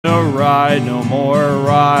a ride, no more a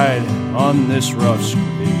ride on this rough street.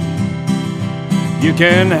 You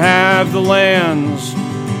can have the lands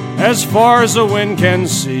as far as the wind can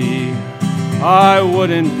see. I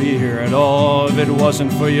wouldn't be here at all if it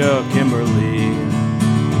wasn't for you, Kimberly.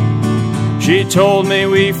 She told me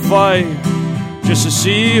we fight just to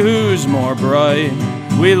see who's more bright.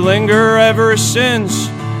 We linger ever since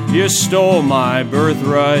you stole my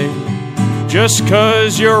birthright. Just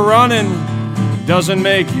 'cause you're running doesn't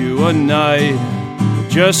make you a knight.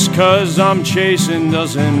 Just 'cause I'm chasing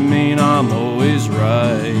doesn't mean I'm always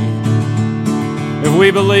right. If we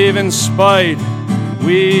believe in spite,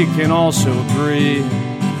 we can also agree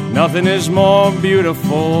nothing is more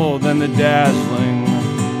beautiful than the dazzling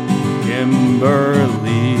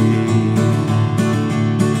Kimberly.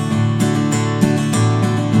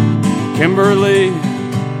 Kimberly,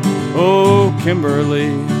 oh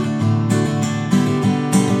Kimberly,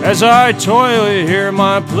 as I toil, you hear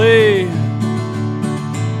my plea.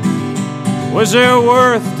 Was there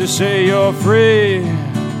worth to say you're free?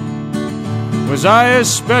 Was I as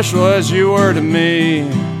special as you were to me?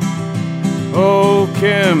 Oh,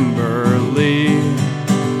 Kimberly,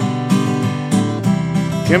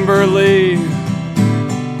 Kimberly,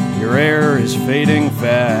 your air is fading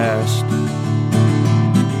fast.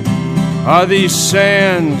 Are these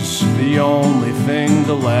sands the only thing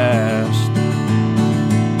to last?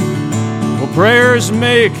 Will prayers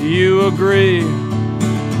make you agree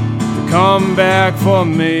to come back for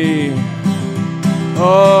me?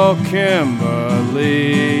 Oh,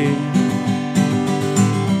 Kimberly.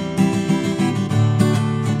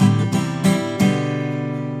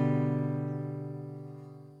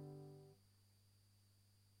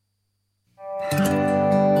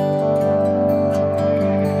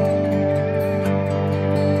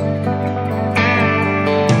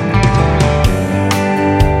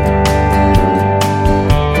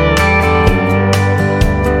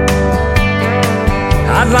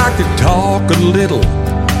 I'd like to talk a little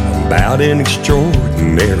about an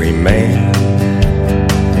extraordinary man.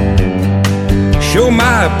 Show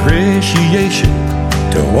my appreciation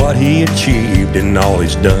to what he achieved and all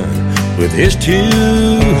he's done with his two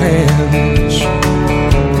hands.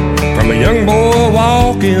 From a young boy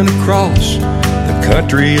walking across the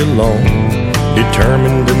country alone,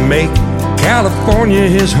 determined to make California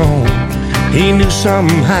his home, he knew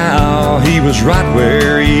somehow he was right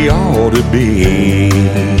where he ought to be.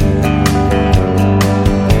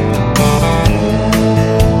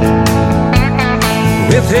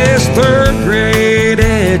 With his third grade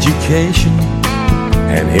education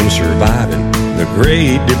and him surviving the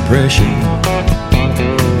Great Depression,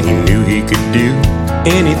 he knew he could do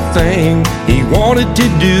anything he wanted to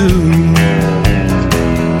do.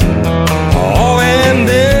 Oh, and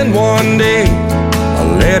then one day a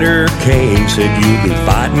letter came, said you've been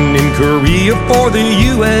fighting in Korea for the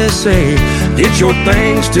USA. Get your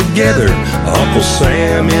things together, Uncle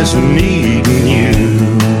Sam is needing you.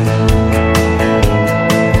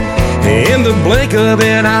 In the blink of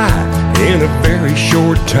an eye, in a very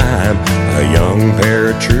short time, a young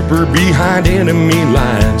paratrooper behind enemy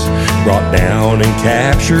lines, brought down and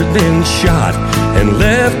captured, then shot and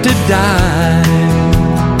left to die.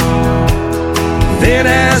 Then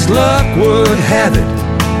as luck would have it,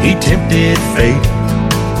 he tempted fate.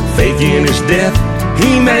 Faking his death,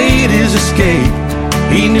 he made his escape.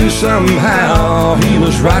 He knew somehow he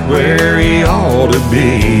was right where he ought to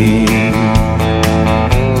be.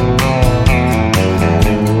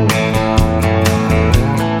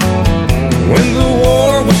 When the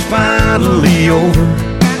war was finally over,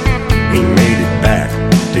 he made it back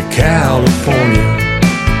to California,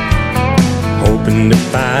 hoping to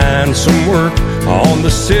find some work on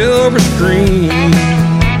the silver screen.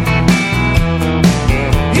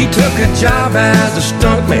 He took a job as a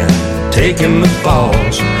stuntman, taking the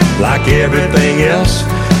falls. Like everything else,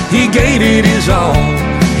 he gave it his all.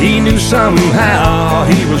 He knew somehow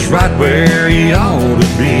he was right where he ought to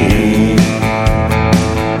be.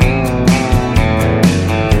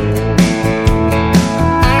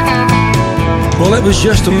 Well, it was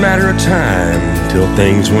just a matter of time till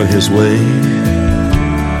things went his way.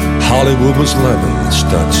 Hollywood was loving the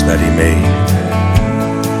stunts that he made.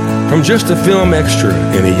 From just a film extra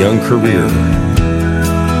in a young career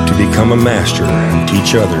to become a master and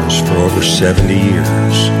teach others for over 70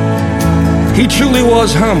 years. He truly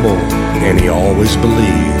was humble and he always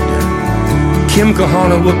believed. Kim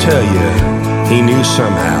Kahana will tell you he knew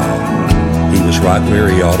somehow he was right where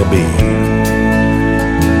he ought to be.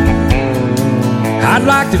 I'd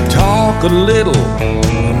like to talk a little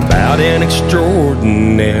about an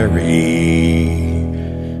extraordinary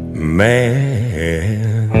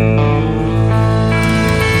man.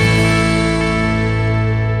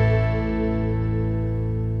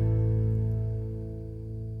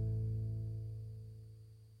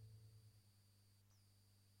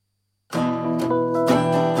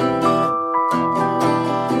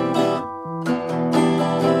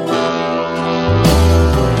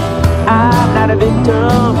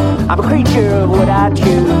 victim. I'm a creature of what I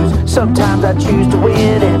choose. Sometimes I choose to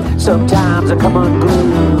win and sometimes I come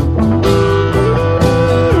unglued.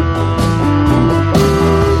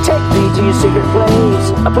 Take me to your secret place,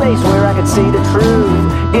 a place where I can see the truth.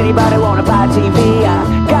 Anybody wanna buy TV? I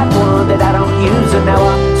got one that I don't use, and now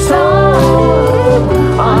I'm so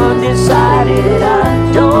undecided.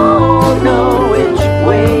 I don't know which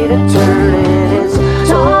way to turn it. It's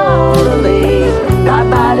totally not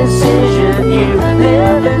my decision. You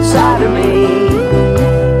live inside of me.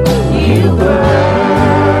 You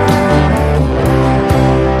burn.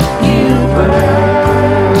 You burn.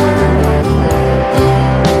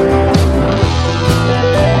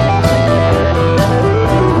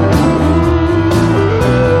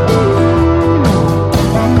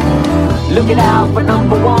 Looking out for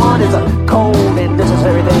number one is a cold and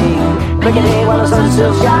necessary thing. Making hay while the sun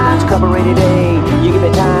still shines, come a rainy day. You give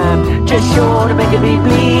me time, just sure to making me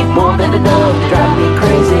bleed. More than enough to drive me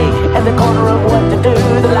crazy. At the corner of what to do,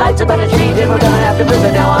 the lights about to change and we're gonna have to move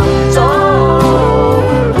it. Now I'm so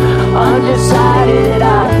undecided. I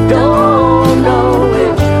don't know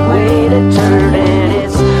which way to turn it.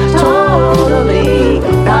 It's totally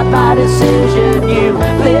not my decision. You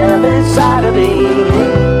live inside of me.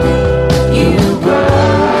 You burn.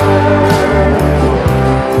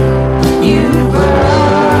 You burn.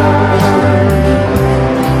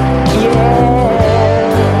 Yeah.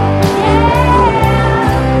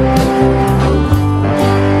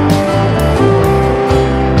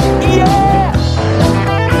 Yeah.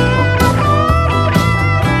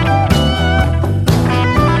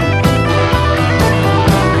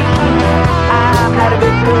 I'm not a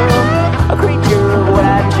victim, a creature of what I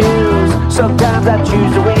choose. Sometimes I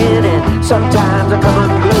choose to win and sometimes I come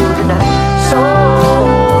unglued. And I'm so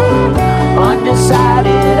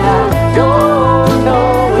undecided. I don't know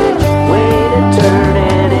which way to turn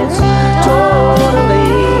it. It's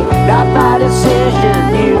totally not my decision.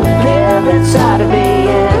 You live inside of me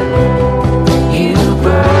and you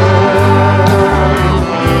burn.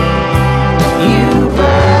 You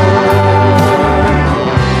burn.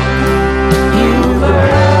 You burn.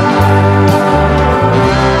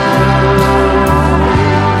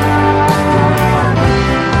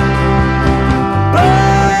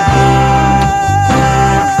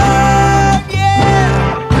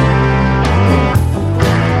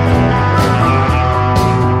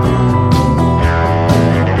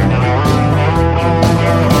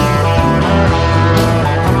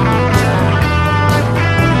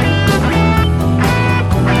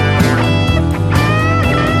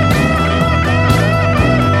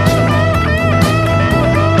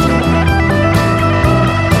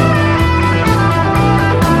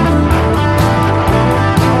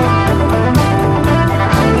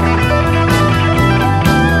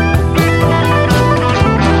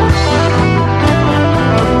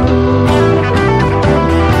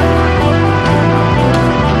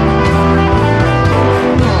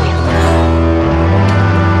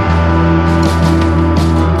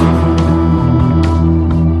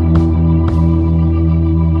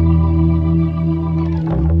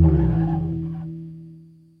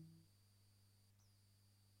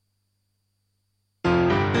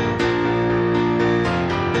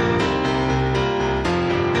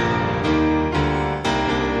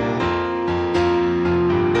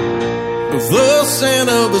 The scent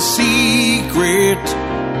of a secret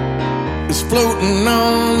is floating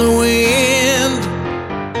on the wind.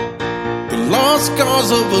 The lost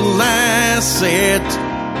cause of a lasset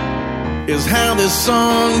is how this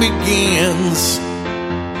song begins.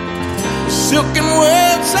 Silken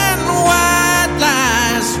words and white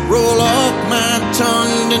lies roll off my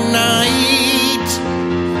tongue tonight.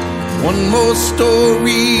 One more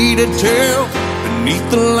story to tell beneath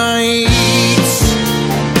the lights.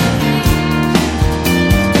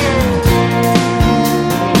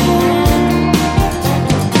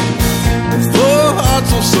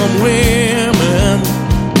 Of some women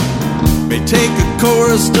may take a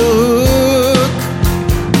chorus to hook.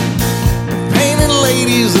 Painted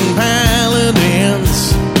ladies and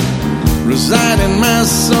paladins reside in my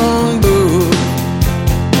songbook.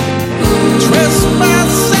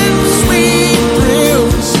 Trespass and sweet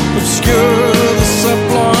thrills obscure the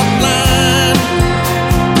subplot line.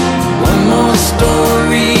 One more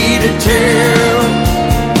story to tell,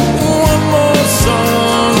 one more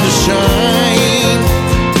song to shine.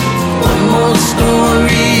 One more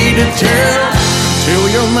story to tell till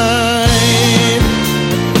you're mine.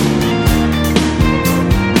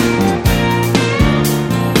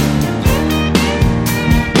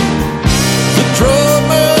 The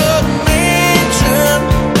troubled mentioned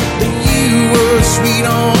that you were sweet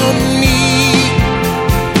on me.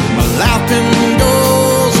 My laughing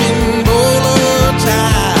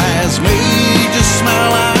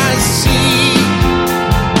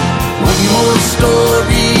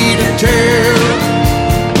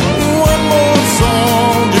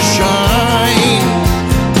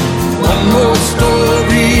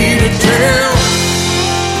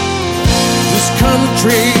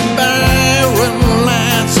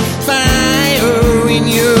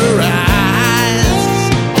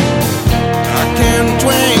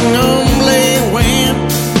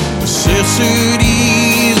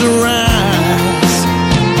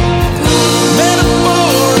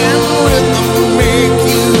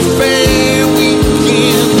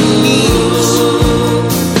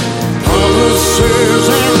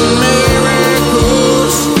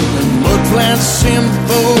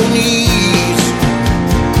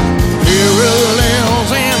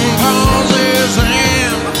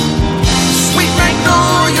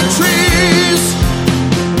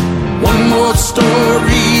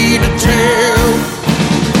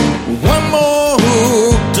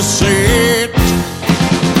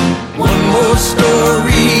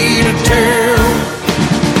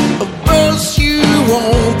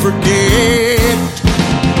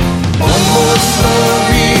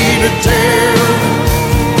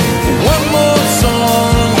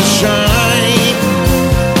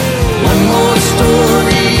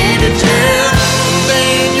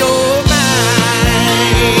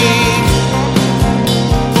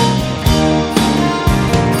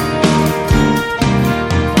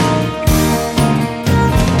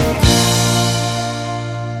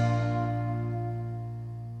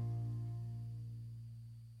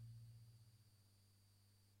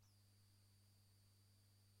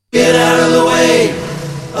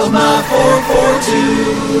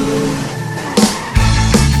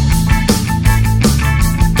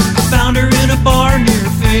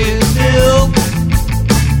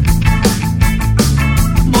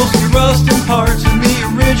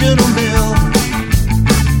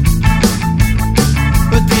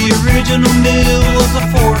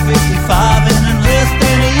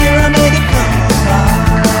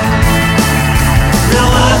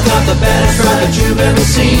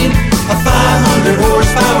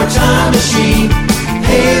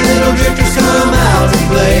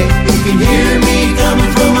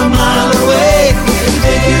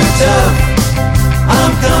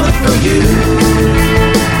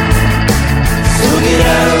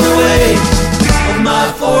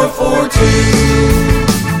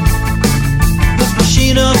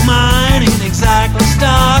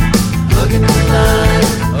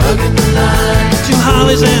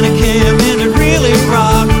Molly's and a Kim, and it really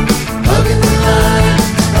rock. Hugging the line,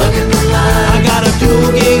 hugging the line. I got a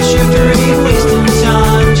dual gauge shifter, ain't wasting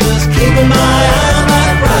time, just keeping my eye on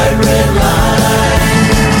that bright red line.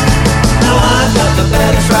 Now I've got the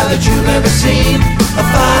baddest ride that you've ever seen, a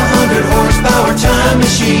 500 horsepower time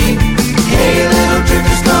machine. Hey, little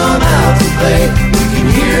drifters, come out to play. You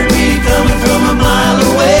can hear me coming from a mile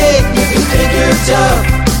away. You can think you're tough,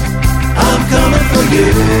 I'm coming for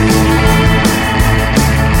you.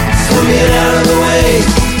 So get out of the way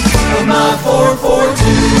of my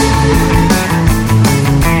 442.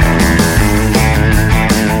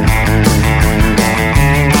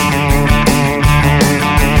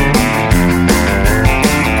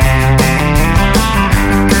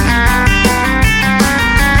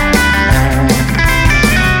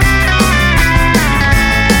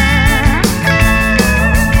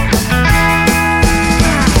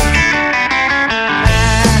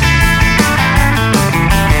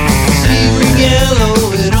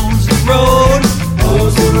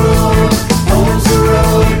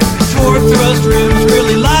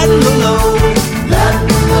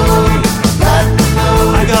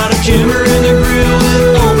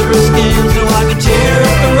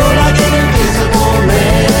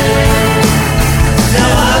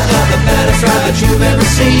 You've ever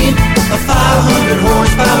seen a 500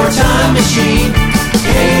 horsepower time machine.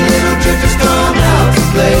 Hey, little drifters, come out to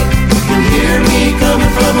play. You can hear me coming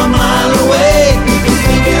from a mile away. You can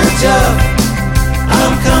think you're tough,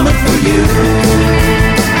 I'm coming for you.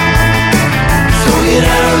 So get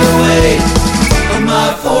out of the way of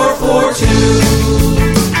my 442.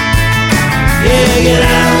 Yeah, get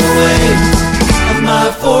out of the way of my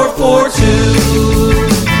 442.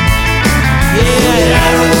 Yeah, get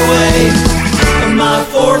out of the way my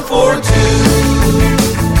 442.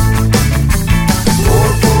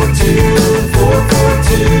 442,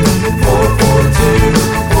 442, 442,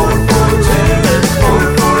 442,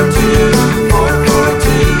 442,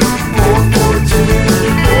 442, 442.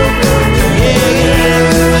 Yeah, get out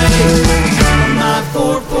of the way of my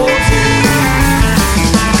 442.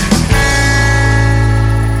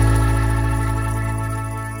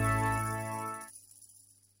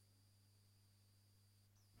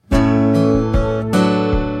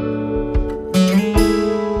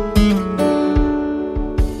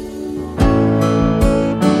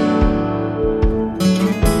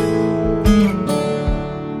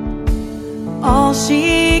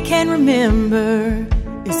 Remember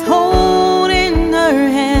is holding her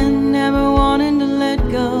hand, never wanting to let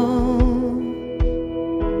go.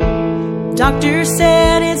 Doctor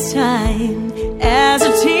said it's time, as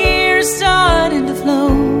her tears started to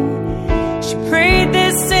flow. She prayed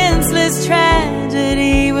this senseless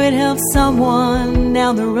tragedy would help someone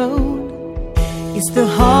down the road. It's the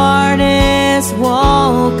hardest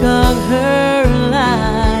walk of her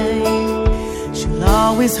life. She'll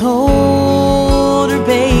always hold her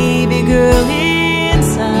baby girl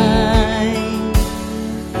inside.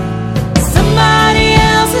 Somebody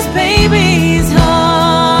else's baby's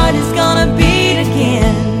heart is gonna beat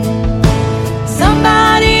again.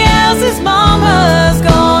 Somebody else's mama's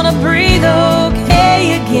gonna breathe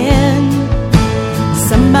okay again.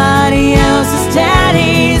 Somebody else's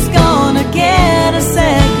daddy's gonna get a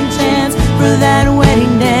second chance for that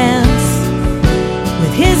wedding dance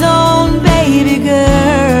with his own baby girl.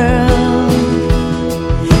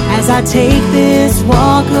 As I take this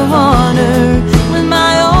walk of honor with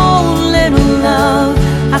my own little love,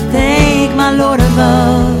 I thank my Lord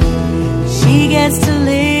above, she gets to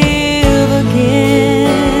live again.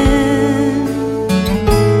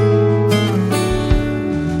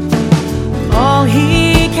 All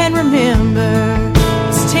he can remember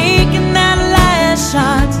is taking that last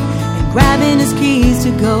shot and grabbing his keys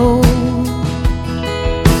to go.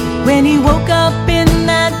 When he woke up in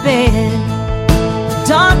that bed,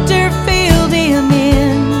 doctor filled him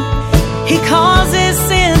in. He causes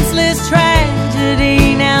senseless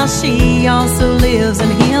tragedy, now she also lives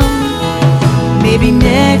in him. Maybe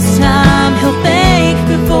next time he'll think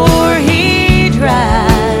before he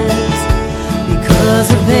drives, because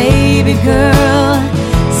a baby girl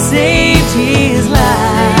saved his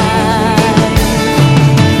life.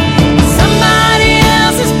 Somebody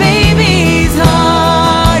else's baby's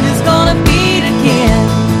heart is gonna beat again.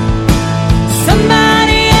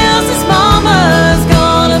 Somebody else's mama's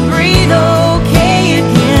gonna breathe okay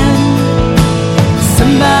again.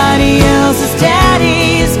 Somebody else's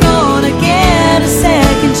daddy's gonna get a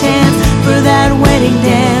second chance for that wedding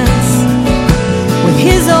dance with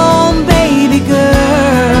his own baby girl.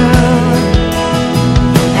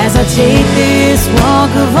 As I take this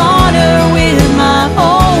walk of honor with my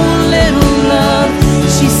own little love,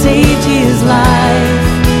 she saved his life.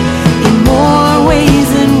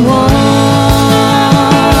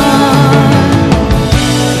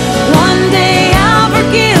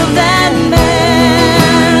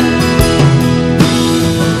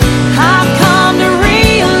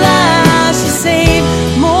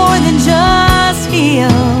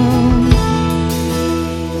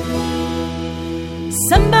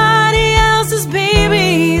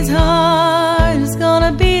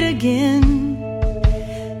 again.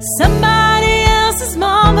 Somebody else's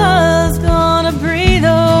mama's gonna breathe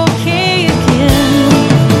okay again.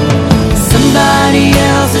 Somebody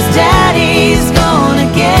else's daddy's gonna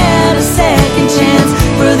get a second chance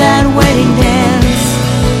for that wedding dance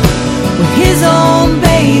with his own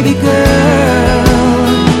baby girl.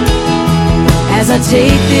 As I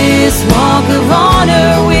take this walk of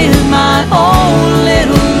honor with my own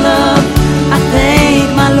little love, I thank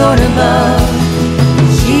my Lord above.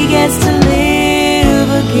 She gets to live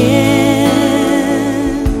again.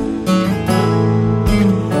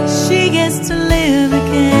 She gets to live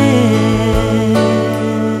again.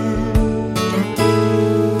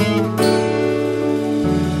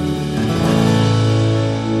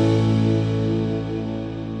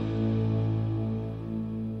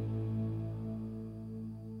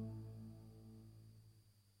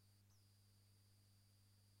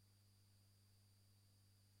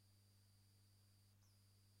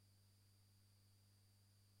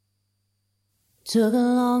 Took a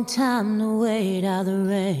long time to wait out the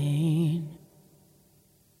rain.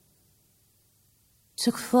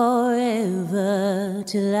 Took forever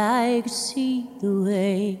till I could see the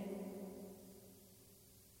way.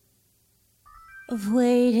 I've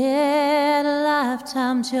waited a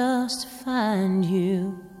lifetime just to find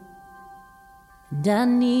you, and I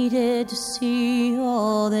needed to see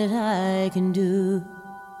all that I can do.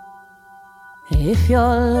 If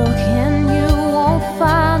you're looking, you won't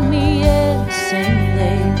find me in the same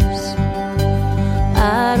place.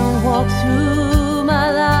 I don't walk through my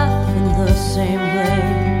life in the same way.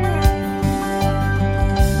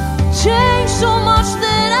 Changed so much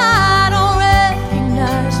that I don't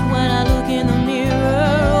recognize when I look in the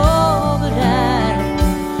mirror. Oh, but I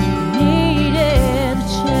needed to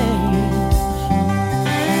change.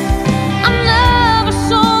 I never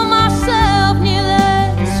saw myself near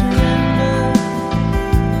that surrender,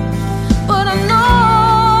 but I know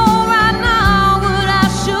right now what I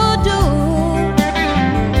should do.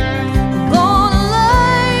 I'm gonna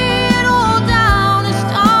lay it all down and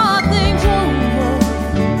start things over.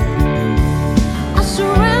 I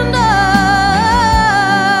surrender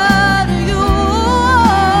to you.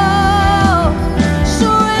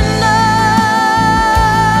 Surrender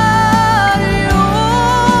to you.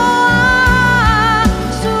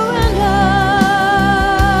 Surrender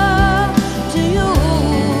to you.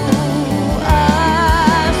 I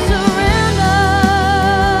surrender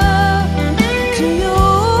to you.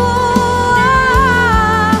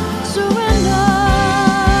 Surrender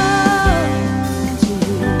to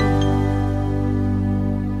you.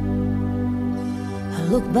 I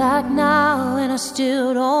look back now and I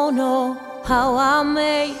still don't know how I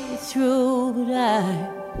made it through, but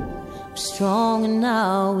I'm stronger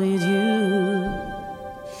now with you.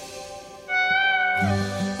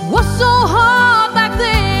 It was so hard back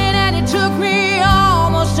then, and it took me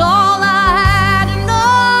almost all I had to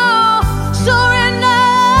know. Surrender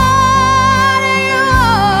to you.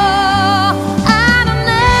 And I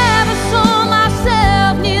never saw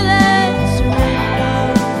myself near that surrender,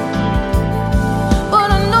 but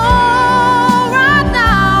I know right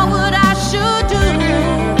now what I should do.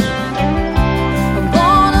 I'm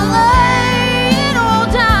gonna lay it all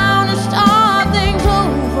down and start things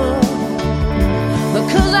over,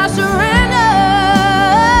 because I surrender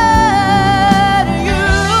to you.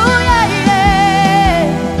 Yeah, yeah.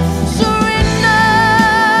 Surrender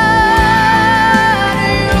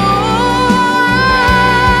to you.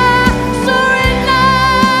 Surrender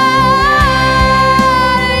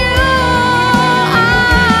to you.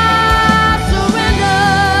 I surrender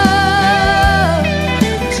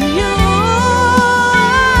to you.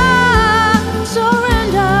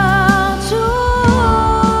 Surrender to you.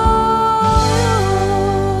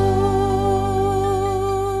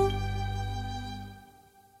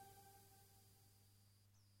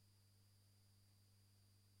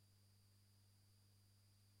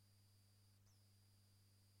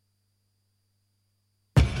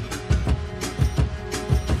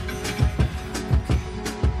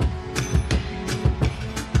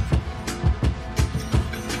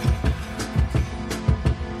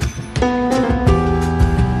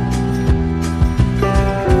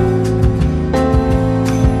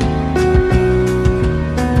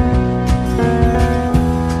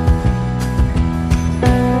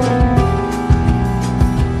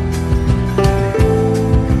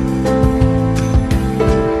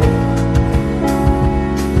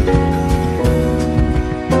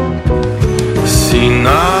 Si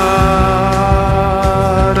nada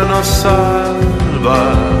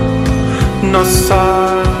nos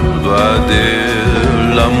salva de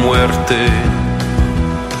la muerte,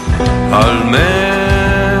 al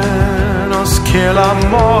menos que el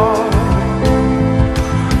amor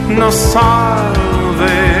nos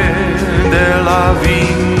salve de la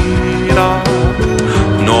vida.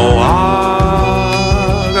 No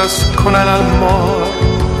hagas con el amor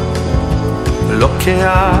lo que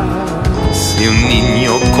hace un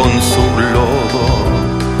niño con su globo.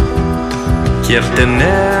 Quiere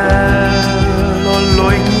tenerlo, lo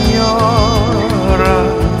ignora,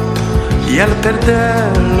 y al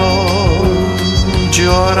perderlo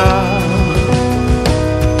llora.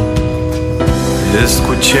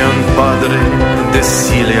 Escuché a un padre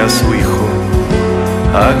decirle a su hijo: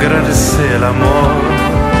 agradece el amor,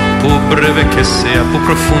 por breve que sea, por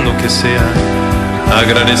profundo que sea.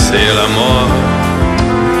 Agradece el amor,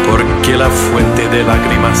 porque la fuente de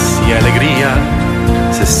lágrimas y alegría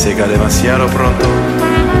se seca demasiado pronto.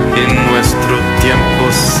 En nuestro tiempo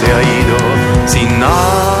se ha ido, sin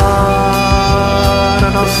nada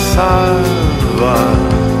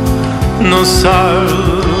nos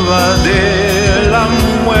salva de la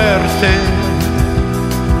muerte,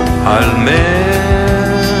 al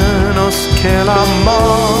menos que el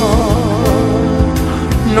amor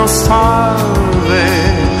nos salve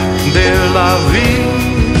de la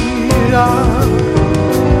vida.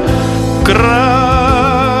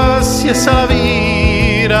 Gracias a la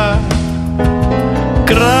vida,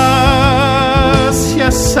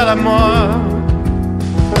 gracias al amor,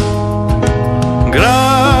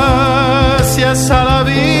 gracias a la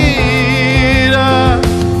vida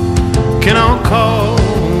que no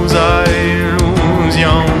causa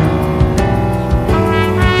ilusión.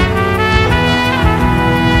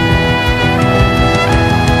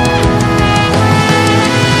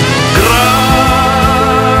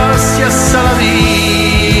 Gracias a la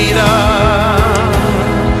vida,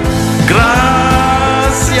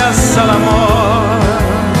 gracias al amor,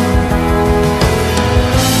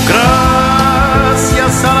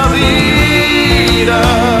 gracias a la vida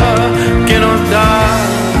que nos da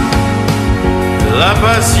la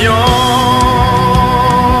pasión.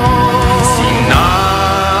 Sin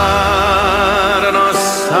nada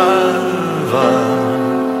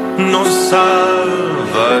nos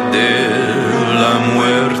salva de la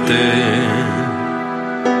muerte,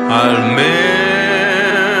 al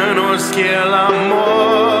menos que el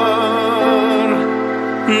amor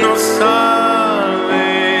nos salve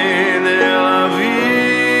de la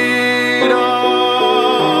vida.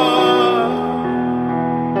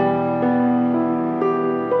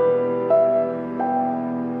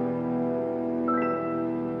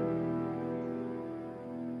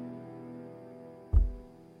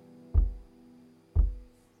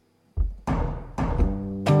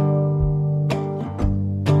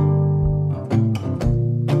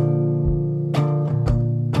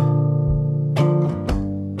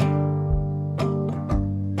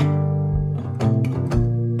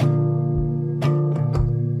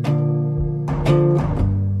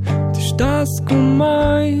 Estás com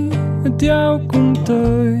mãe, até eu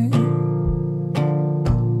contei.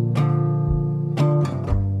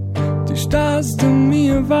 Tu estás de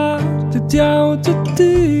minha parte, até eu te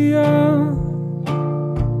dia.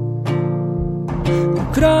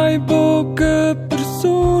 Creio pouca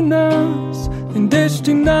personas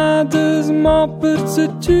destinadas mal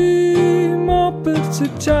perceber, mal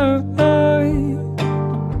perceber.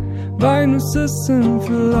 Vai no se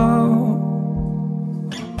falar.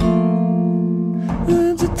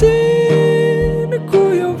 Dina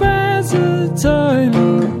cui eu visitei,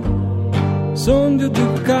 sonho de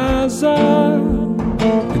casa.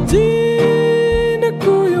 Dina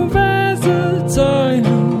cui eu visitei,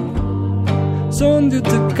 sonho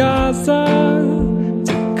de casa,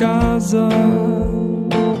 de casa.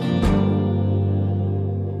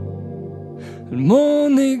 Il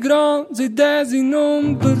mondo è grande e desi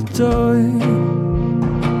non per te.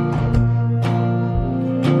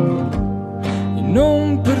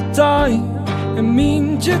 Non per te e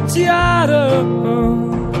minchiare,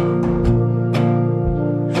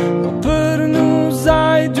 ma per noi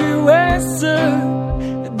hai due essere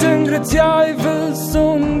ed ingraziare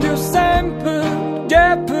son Dio sempre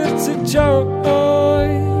che per se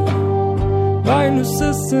gioi vai no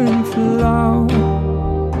se senflau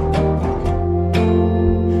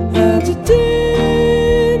e di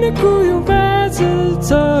te ne cui io vedo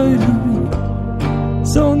te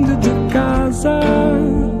son de casa,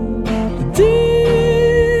 di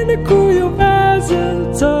cui io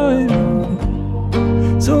visitei,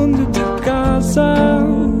 son de casa,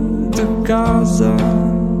 de casa.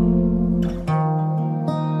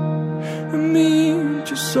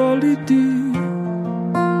 Amici soliti,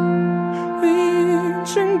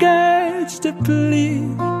 amici engaged de pelir,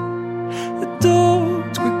 e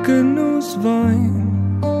tot que nos vem,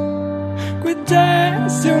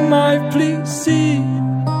 jazz, you might please see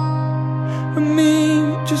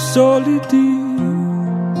me just solidly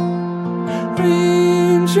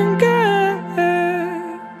ancient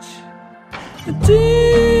catch.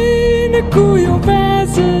 Dine cuyo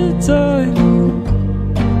vesel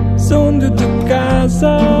sonde de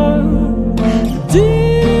casa.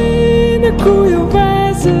 Dine cuyo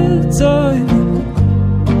vesel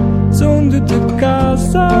sonde de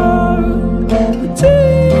casa.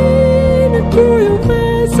 Dine cuyo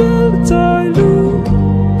vesel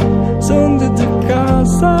sonde de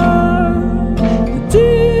casa.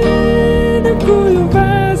 Dine cuyo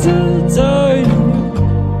vesel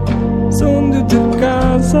sonde de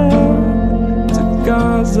casa.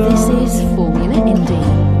 This is Formula Indie.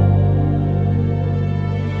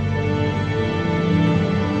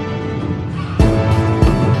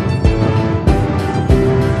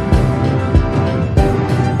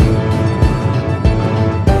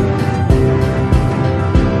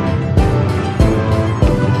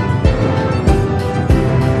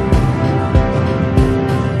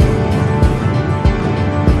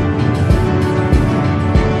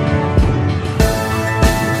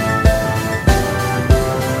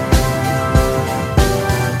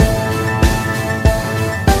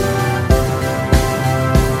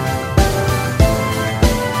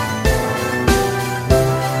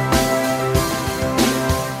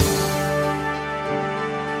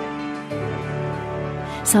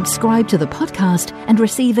 Subscribe to the podcast and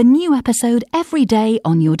receive a new episode every day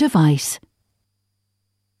on your device.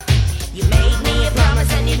 You made me a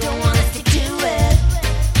promise and you don't want to stick to it.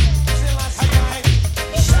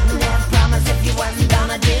 You shouldn't have promised if you wasn't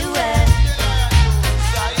gonna do it.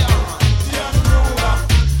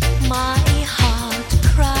 My heart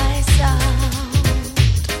cries out,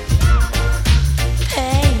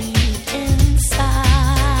 pain inside.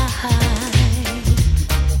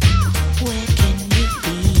 Where can you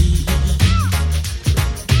be?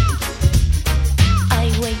 I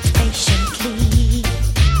wait patiently.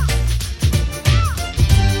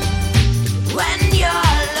 When you're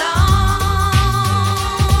alone,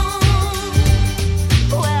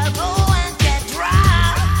 well, go and get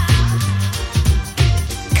dry.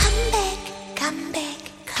 Come back, come back,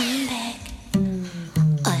 come back.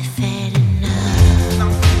 I've had enough.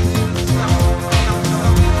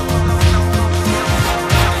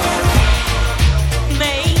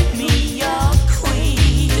 Make me your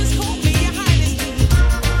queen.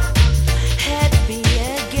 Happy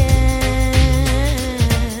again.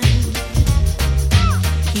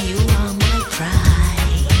 You are my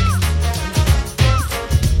pride.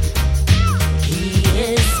 He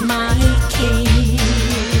is my king.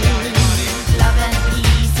 Love and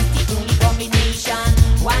peace is the only combination.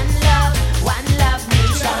 One love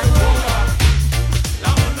nation.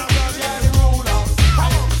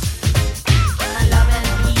 Love and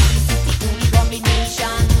peace is the only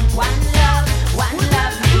combination. One love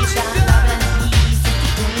nation. Love and peace is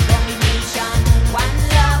the only combination. One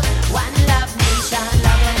love nation.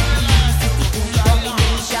 Love and peace is the only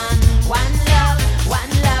combination. One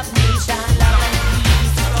love nation. Love and peace is the only combination. One love nation. Love and peace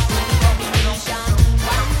is the only combination.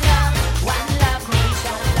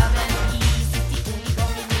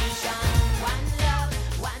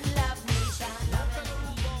 One love nation.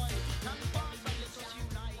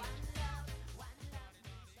 Love and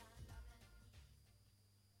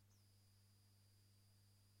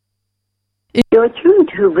You're tuned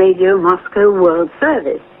to Radio Moscow World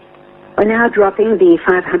Service. We're now dropping the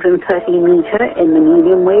 530 meter in the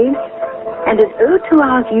medium waves, and at 02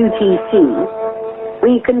 hours UTC,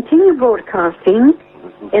 we continue broadcasting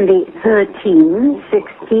in the 13,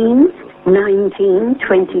 16, 19,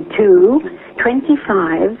 22,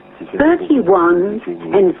 25, 31,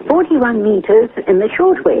 and 41 meters in the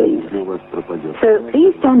shortwave. So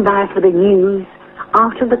please stand by for the news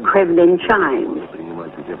after the Kremlin chimes.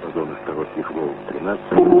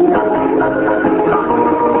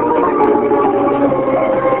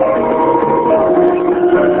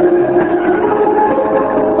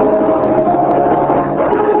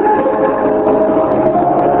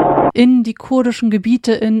 In die kurdischen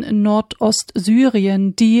Gebiete in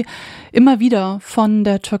Nordostsyrien, die immer wieder von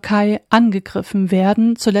der Türkei angegriffen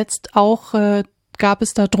werden. Zuletzt auch gab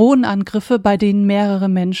es da Drohnenangriffe, bei denen mehrere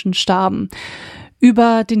Menschen starben.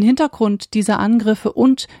 Über den Hintergrund dieser Angriffe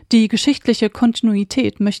und die geschichtliche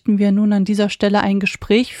Kontinuität möchten wir nun an dieser Stelle ein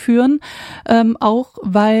Gespräch führen, auch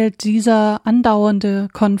weil dieser andauernde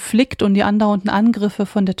Konflikt und die andauernden Angriffe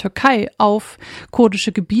von der Türkei auf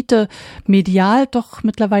kurdische Gebiete medial doch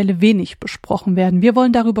mittlerweile wenig besprochen werden. Wir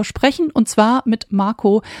wollen darüber sprechen, und zwar mit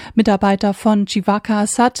Marco, Mitarbeiter von Civaka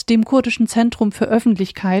Assad, dem kurdischen Zentrum für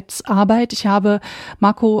Öffentlichkeitsarbeit. Ich habe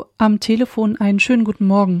Marco am Telefon. Einen schönen guten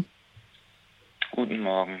Morgen. Guten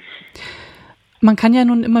Morgen. Man kann ja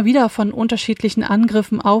nun immer wieder von unterschiedlichen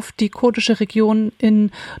Angriffen auf die kurdische Region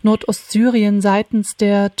in Nordostsyrien seitens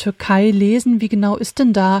der Türkei lesen. Wie genau ist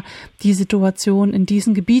denn da die Situation in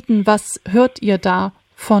diesen Gebieten? Was hört ihr da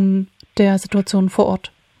von der Situation vor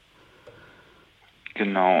Ort?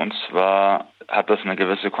 Genau, und zwar hat das eine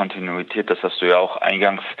gewisse Kontinuität, das hast du ja auch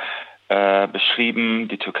eingangs beschrieben.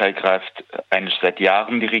 Die Türkei greift eigentlich seit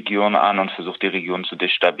Jahren die Region an und versucht, die Region zu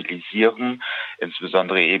destabilisieren.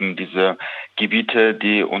 Insbesondere eben diese Gebiete,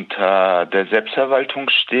 die unter der Selbstverwaltung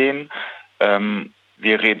stehen.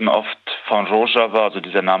 Wir reden oft von Rojava, also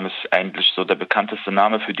dieser Name ist eigentlich so der bekannteste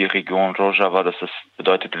Name für die Region Rojava. Das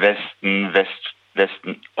bedeutet Westen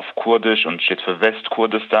auf Kurdisch und steht für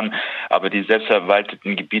Westkurdistan, aber die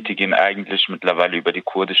selbstverwalteten Gebiete gehen eigentlich mittlerweile über die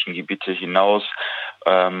kurdischen Gebiete hinaus.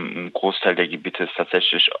 Ein Großteil der Gebiete ist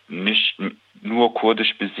tatsächlich nicht nur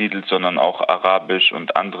kurdisch besiedelt, sondern auch arabisch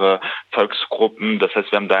und andere Volksgruppen. Das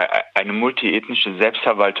heißt, wir haben da eine multiethnische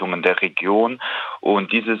Selbstverwaltung in der Region,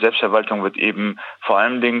 und diese Selbstverwaltung wird eben vor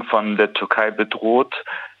allen Dingen von der Türkei bedroht.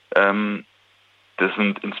 Das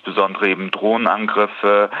sind insbesondere eben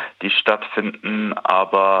Drohnenangriffe, die stattfinden,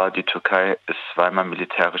 aber die Türkei ist zweimal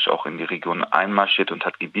militärisch auch in die Region einmarschiert und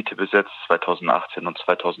hat Gebiete besetzt, 2018 und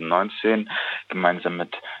 2019, gemeinsam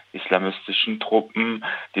mit islamistischen Truppen.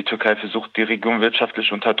 Die Türkei versucht, die Region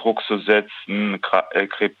wirtschaftlich unter Druck zu setzen,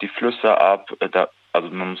 gräbt die Flüsse ab. Also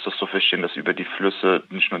man muss das so verstehen, dass über die Flüsse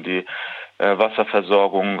nicht nur die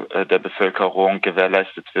Wasserversorgung der Bevölkerung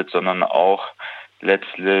gewährleistet wird, sondern auch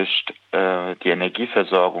letztlich die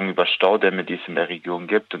Energieversorgung über Staudämme, die es in der Region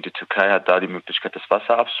gibt. Und die Türkei hat da die Möglichkeit, das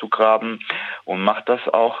Wasser abzugraben und macht das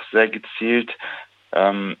auch sehr gezielt.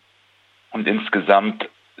 Und insgesamt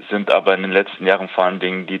sind aber in den letzten Jahren vor allen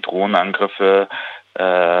Dingen die Drohnenangriffe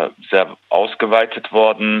sehr ausgeweitet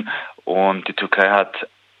worden. Und die Türkei hat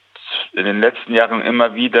in den letzten Jahren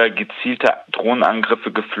immer wieder gezielte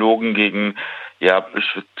Drohnenangriffe geflogen gegen, ja,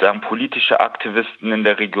 ich würde sagen, politische Aktivisten in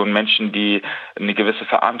der Region, Menschen, die eine gewisse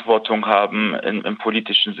Verantwortung haben im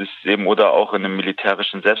politischen System oder auch in den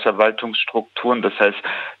militärischen Selbstverwaltungsstrukturen. Das heißt,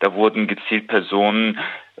 da wurden gezielt Personen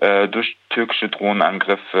durch türkische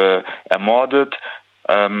Drohnenangriffe ermordet.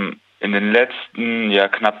 In den letzten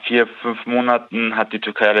knapp 4-5 Monaten hat die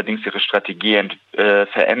Türkei allerdings ihre Strategie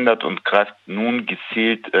verändert und greift nun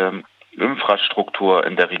gezielt Infrastruktur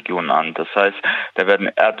in der Region an. Das heißt, da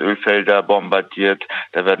werden Erdölfelder bombardiert,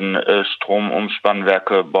 da werden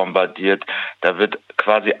Stromumspannwerke bombardiert, da wird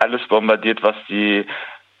quasi alles bombardiert, was die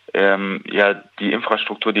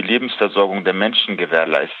Infrastruktur, die Lebensversorgung der Menschen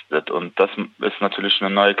gewährleistet. Und das ist natürlich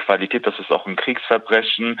eine neue Qualität. Das ist auch ein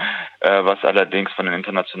Kriegsverbrechen, was allerdings von den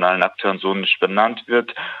internationalen Akteuren so nicht benannt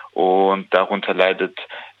wird. Und darunter leidet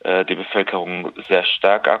die Bevölkerung sehr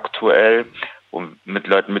stark aktuell. Und mit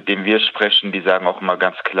Leuten, mit denen wir sprechen, die sagen auch immer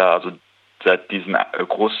ganz klar, also seit diesen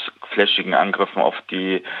großflächigen Angriffen auf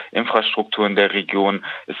die Infrastruktur in der Region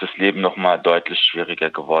ist das Leben nochmal deutlich schwieriger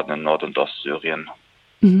geworden in Nord- und Ostsyrien.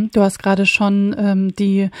 Du hast gerade schon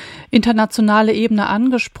die internationale Ebene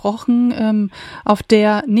angesprochen, auf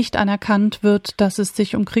der nicht anerkannt wird, dass es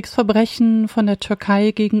sich um Kriegsverbrechen von der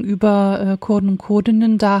Türkei gegenüber Kurden und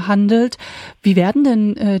Kurdinnen da handelt. Wie werden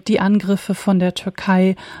denn die Angriffe von der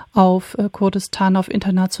Türkei auf Kurdistan auf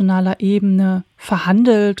internationaler Ebene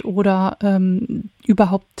verhandelt oder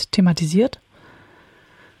überhaupt thematisiert?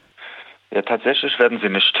 Ja, tatsächlich werden sie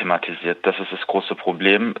nicht thematisiert. Das ist das große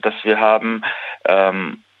Problem, das wir haben.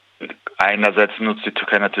 Einerseits nutzt die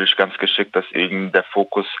Türkei natürlich ganz geschickt, dass eben der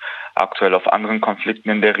Fokus aktuell auf anderen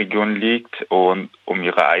Konflikten in der Region liegt und um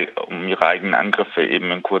ihre eigenen Angriffe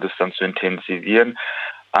eben in Kurdistan zu intensivieren.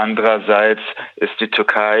 Andererseits ist die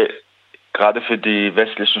Türkei gerade für die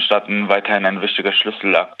westlichen Staaten weiterhin ein wichtiger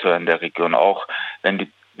Schlüsselakteur in der Region, auch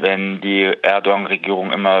wenn die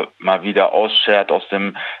Erdogan-Regierung immer mal wieder ausschert aus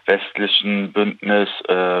dem westlichen Bündnis,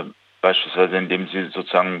 beispielsweise indem sie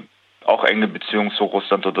sozusagen auch enge Beziehungen zu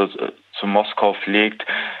Russland oder zu Moskau pflegt,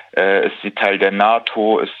 ist sie Teil der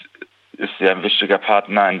NATO, ist sie ein wichtiger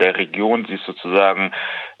Partner in der Region. Sie ist sozusagen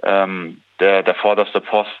der vorderste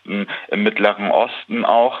Posten im Mittleren Osten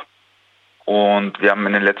auch. Und wir haben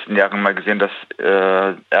in den letzten Jahren mal gesehen, dass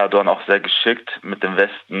Erdogan auch sehr geschickt mit dem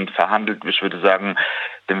Westen verhandelt, ich würde sagen,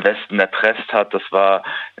 den Westen erpresst hat. Das war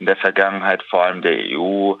in der Vergangenheit vor allem der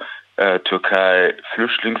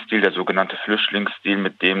EU-Türkei-Flüchtlingsdeal, der sogenannte Flüchtlingsdeal,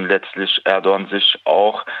 mit dem letztlich Erdogan sich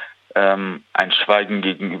auch ein Schweigen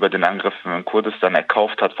gegenüber den Angriffen in Kurdistan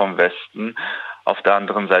erkauft hat vom Westen. Auf der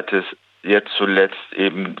anderen Seite ist jetzt zuletzt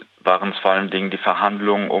eben waren es vor allen Dingen die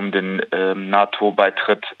Verhandlungen um den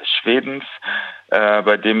NATO-Beitritt Schwedens,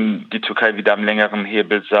 bei dem die Türkei wieder am längeren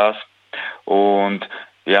Hebel saß. Und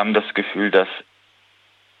wir haben das Gefühl, dass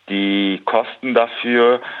die Kosten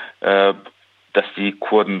dafür, dass die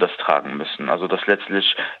Kurden das tragen müssen. Also dass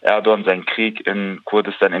letztlich Erdogan seinen Krieg in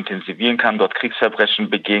Kurdistan intensivieren kann, dort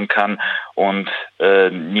Kriegsverbrechen begehen kann und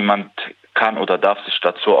niemand kann oder darf sich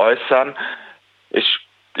dazu äußern.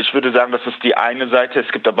 Ich würde sagen, das ist die eine Seite. Es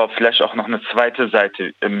gibt aber vielleicht auch noch eine zweite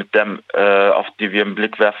Seite, auf die wir einen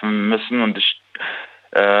Blick werfen müssen. Und ich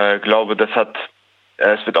glaube,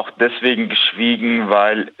 es wird auch deswegen geschwiegen,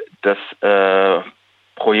 weil das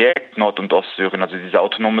Projekt Nord- und Ostsyrien, also diese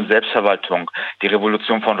autonome Selbstverwaltung, die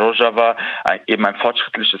Revolution von Rojava, eben ein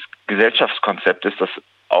fortschrittliches Gesellschaftskonzept ist, das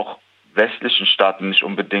auch westlichen Staaten nicht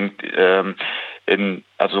unbedingt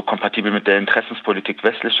also kompatibel mit der Interessenspolitik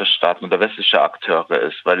westlicher Staaten oder westlicher Akteure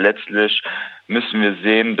ist, weil letztlich müssen wir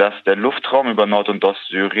sehen, dass der Luftraum über Nord- und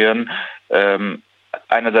Ostsyrien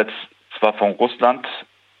einerseits zwar von Russland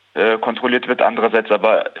kontrolliert wird, andererseits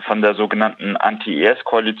aber von der sogenannten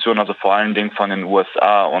Anti-IS-Koalition, also vor allen Dingen von den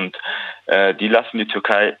USA, und die lassen die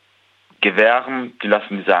Türkei gewähren, die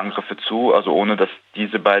lassen diese Angriffe zu, also ohne dass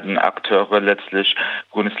diese beiden Akteure letztlich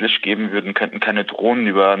grünes Licht geben würden, könnten keine Drohnen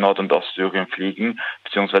über Nord- und Ostsyrien fliegen,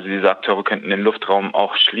 beziehungsweise diese Akteure könnten den Luftraum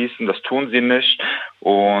auch schließen, das tun sie nicht,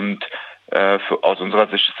 und aus unserer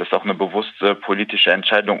Sicht ist das auch eine bewusste politische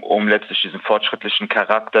Entscheidung, um letztlich diesen fortschrittlichen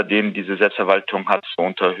Charakter, den diese Selbstverwaltung hat, zu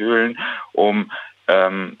unterhöhlen, um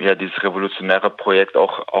dieses revolutionäre Projekt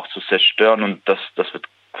auch zu zerstören, und das wird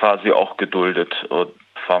quasi auch geduldet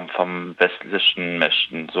vom westlichen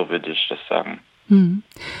Mächten, so würde ich das sagen.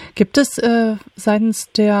 Gibt es seitens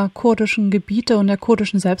der kurdischen Gebiete und der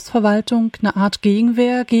kurdischen Selbstverwaltung eine Art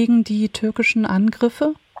Gegenwehr gegen die türkischen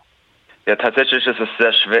Angriffe? Ja, tatsächlich ist es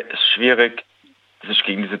sehr schwierig, sich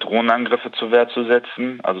gegen diese Drohnenangriffe zur Wehr zu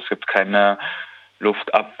setzen. Also es gibt keine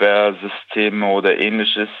Luftabwehrsysteme oder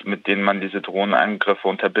Ähnliches, mit denen man diese Drohnenangriffe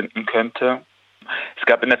unterbinden könnte. Es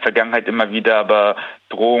gab in der Vergangenheit immer wieder aber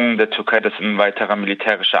Drohungen der Türkei, dass ein weiterer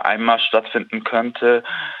militärischer Einmarsch stattfinden könnte.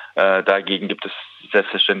 Dagegen gibt es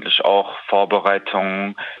selbstverständlich auch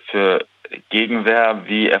Vorbereitungen für Gegenwehr.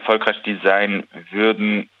 Wie erfolgreich die sein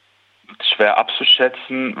würden, schwer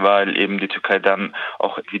abzuschätzen, weil eben die Türkei dann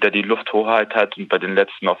auch wieder die Lufthoheit hat und bei den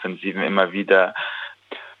letzten Offensiven immer wieder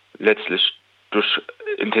letztlich durch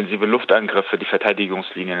intensive Luftangriffe die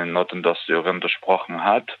Verteidigungslinien in Nord- und Ostsyrien durchbrochen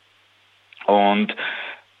hat. Und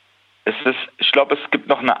ich glaube, es gibt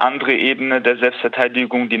noch eine andere Ebene der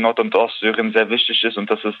Selbstverteidigung, die Nord- und Ostsyrien sehr wichtig ist,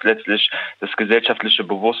 und das ist letztlich das gesellschaftliche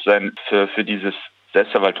Bewusstsein für dieses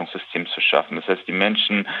Selbstverwaltungssystem zu schaffen. Das heißt, die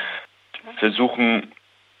Menschen versuchen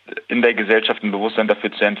in der Gesellschaft ein Bewusstsein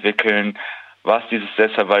dafür zu entwickeln, was dieses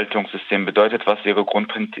Selbstverwaltungssystem bedeutet, was ihre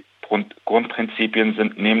Grundprinzipien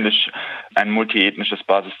sind, nämlich ein multiethnisches,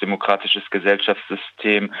 basisdemokratisches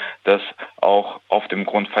Gesellschaftssystem, das auch auf dem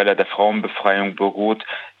Grundpfeiler der Frauenbefreiung beruht.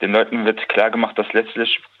 Den Leuten wird klargemacht, dass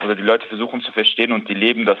letztlich, oder die Leute versuchen zu verstehen, und die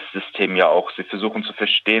leben das System ja auch, sie versuchen zu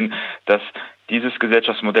verstehen, dass dieses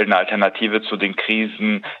Gesellschaftsmodell eine Alternative zu den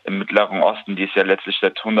Krisen im Mittleren Osten, die es ja letztlich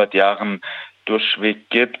seit 100 Jahren durchweg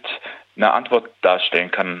gibt, eine Antwort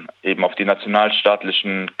darstellen kann, eben auf die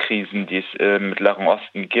nationalstaatlichen Krisen, die es im Mittleren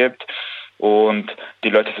Osten gibt. Und die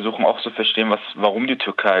Leute versuchen auch zu verstehen, warum die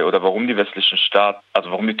Türkei oder warum die westlichen Staaten,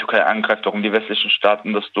 also warum die Türkei angreift, warum die westlichen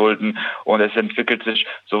Staaten das dulden. Und es entwickelt sich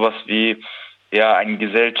sowas wie eine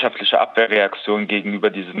gesellschaftliche Abwehrreaktion gegenüber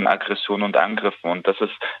diesen Aggressionen und Angriffen. Und das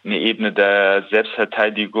ist eine Ebene der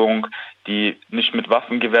Selbstverteidigung, die nicht mit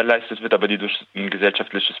Waffen gewährleistet wird, aber die durch ein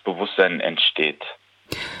gesellschaftliches Bewusstsein entsteht.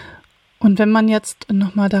 Und wenn man jetzt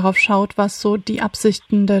nochmal darauf schaut, was so die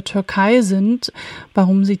Absichten der Türkei sind,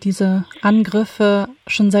 warum sie diese Angriffe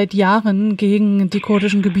schon seit Jahren gegen die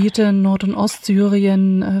kurdischen Gebiete in Nord- und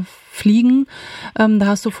Ostsyrien fliegen, da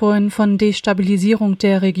hast du vorhin von Destabilisierung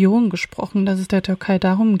der Region gesprochen, dass es der Türkei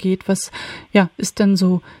darum geht. Was ist denn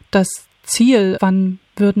so das Ziel? Wann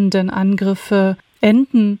würden denn Angriffe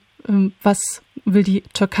enden? Was will die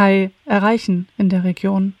Türkei erreichen in der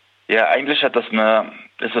Region? Ja, eigentlich ist das eine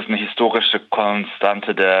historische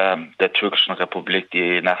Konstante der türkischen Republik,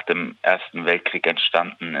 die nach dem Ersten Weltkrieg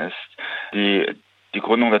entstanden ist. Die die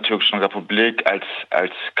Gründung der Türkischen Republik als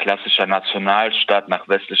klassischer Nationalstaat nach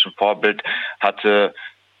westlichem Vorbild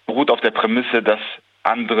beruht auf der Prämisse, dass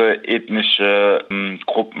andere ethnische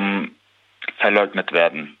Gruppen verleugnet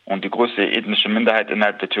werden. Und die größte ethnische Minderheit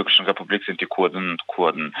innerhalb der Türkischen Republik sind die Kurdinnen und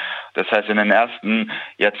Kurden. Das heißt, in den ersten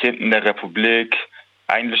Jahrzehnten der Republik,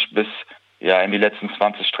 eigentlich bis in die letzten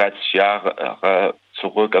 20, 30 Jahre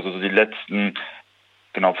zurück, also so die letzten,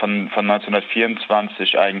 von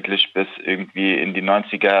 1924 eigentlich bis irgendwie in die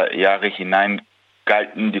 90er Jahre hinein,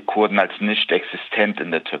 galten die Kurden als nicht existent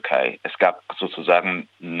in der Türkei. Es gab sozusagen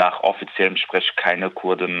nach offiziellem Sprech keine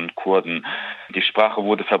Kurdinnen und Kurden. Die Sprache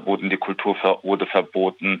wurde verboten, die Kultur wurde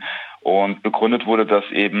verboten und begründet wurde das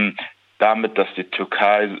eben damit, dass die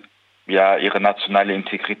Türkei ihre nationale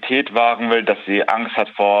Integrität wahren will, dass sie Angst hat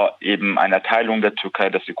vor eben einer Teilung der Türkei,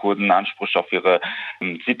 dass die Kurden Anspruch auf ihre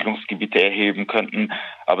Siedlungsgebiete erheben könnten.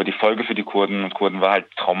 Aber die Folge für die Kurden und Kurden war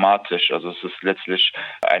halt traumatisch. Also es ist letztlich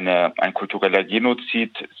ein kultureller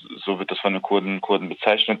Genozid, so wird das von den Kurden und Kurden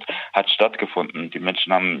bezeichnet, hat stattgefunden. Die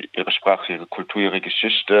Menschen haben ihre Sprache, ihre Kultur, ihre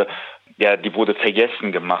Geschichte, die wurde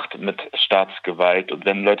vergessen gemacht mit Staatsgewalt. Und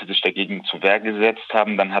wenn Leute sich dagegen zur Wehr gesetzt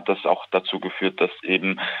haben, dann hat das auch dazu geführt, dass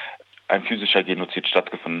eben ein physischer Genozid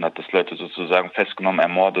stattgefunden hat, dass Leute sozusagen festgenommen,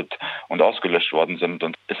 ermordet und ausgelöscht worden sind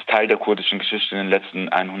und ist Teil der kurdischen Geschichte in den letzten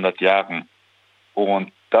 100 Jahren.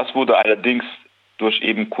 Und das wurde allerdings durch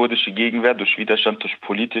eben kurdische Gegenwehr, durch Widerstand, durch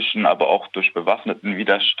politischen, aber auch durch bewaffneten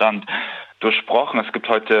Widerstand durchbrochen. Es gibt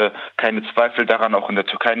heute keine Zweifel daran, auch in der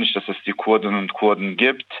Türkei nicht, dass es die Kurdinnen und Kurden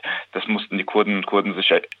gibt. Das mussten die Kurdinnen und Kurden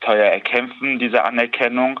sich teuer erkämpfen, diese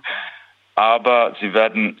Anerkennung. Aber sie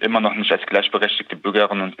werden immer noch nicht als gleichberechtigte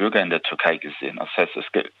Bürgerinnen und Bürger in der Türkei gesehen. Das heißt,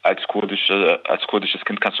 als kurdisches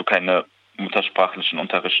Kind kannst du keine muttersprachlichen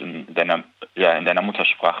Unterricht in deiner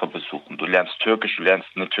Muttersprache besuchen. Du lernst Türkisch, du lernst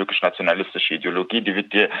eine türkisch-nationalistische Ideologie, die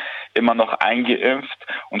wird dir immer noch eingeimpft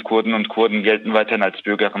und Kurden und Kurden gelten weiterhin als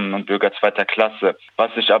Bürgerinnen und Bürger zweiter Klasse.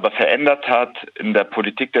 Was sich aber verändert hat in der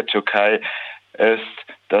Politik der Türkei ist,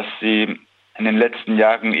 dass sie in den letzten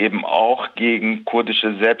Jahren eben auch gegen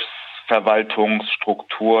kurdische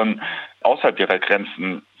Selbstverwaltungsstrukturen außerhalb ihrer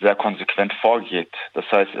Grenzen sehr konsequent vorgeht. Das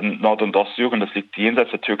heißt, in Nord- und Ostsyrien, das liegt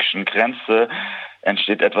jenseits der türkischen Grenze,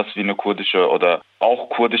 entsteht etwas wie eine kurdische oder auch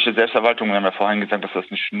kurdische Selbstverwaltung. Wir haben ja vorhin gesagt, dass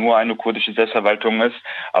das nicht nur eine kurdische Selbstverwaltung ist,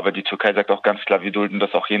 aber die Türkei sagt auch ganz klar, wir dulden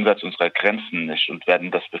das auch jenseits unserer Grenzen nicht und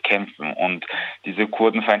werden das bekämpfen. Und diese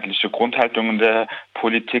kurdenfeindliche Grundhaltung in der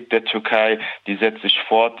Politik der Türkei, die setzt sich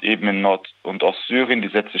fort eben in Nord- und Ostsyrien, die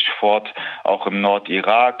setzt sich fort auch im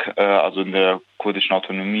Nordirak, also in der kurdischen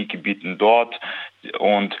Autonomiegebieten dort.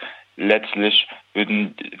 Und letztlich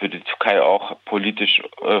würde die Türkei auch politisch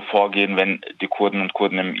vorgehen, wenn die Kurden und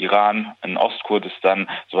Kurden im Iran, in Ostkurdistan,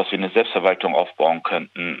 sowas wie eine Selbstverwaltung aufbauen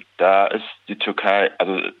könnten. Da ist die Türkei,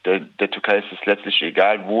 also der Türkei ist es letztlich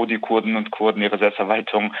egal, wo die Kurden und Kurden ihre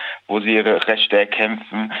Selbstverwaltung, wo sie ihre Rechte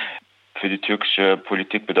erkämpfen. Für die türkische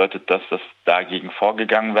Politik bedeutet das, dass dagegen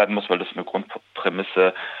vorgegangen werden muss, weil das eine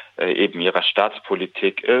Grundprämisse eben ihrer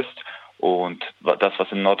Staatspolitik ist. Und das,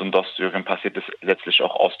 was in Nord- und Ostsyrien passiert, ist letztlich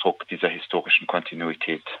auch Ausdruck dieser historischen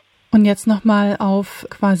Kontinuität. Und jetzt nochmal auf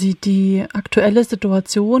quasi die aktuelle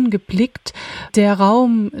Situation geblickt. Der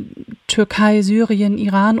Raum Türkei, Syrien,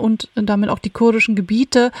 Iran und damit auch die kurdischen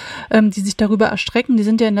Gebiete, die sich darüber erstrecken, die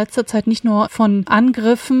sind ja in letzter Zeit nicht nur von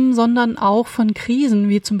Angriffen, sondern auch von Krisen,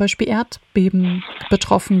 wie zum Beispiel Erdbeben,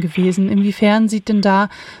 betroffen gewesen. Inwiefern sieht denn da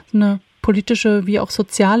eine politische wie auch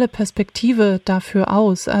soziale Perspektive dafür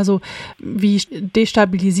aus? Also wie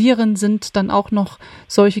destabilisierend sind dann auch noch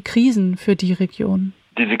solche Krisen für die Region?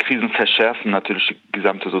 Diese Krisen verschärfen natürlich die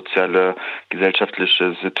gesamte soziale,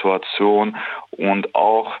 gesellschaftliche Situation und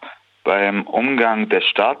auch beim Umgang der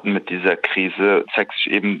Staaten mit dieser Krise zeigt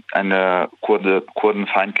sich eben eine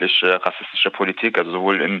kurdenfeindliche, rassistische Politik. Also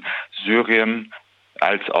sowohl in Syrien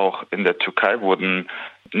als auch in der Türkei wurden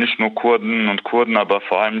nicht nur Kurden und Kurden, aber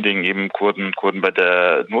vor allen Dingen eben Kurden und Kurden bei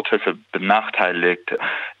der Nothilfe benachteiligt.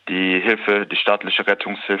 Die staatliche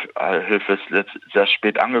Rettungshilfe ist sehr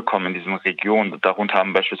spät angekommen in diesen Regionen. Darunter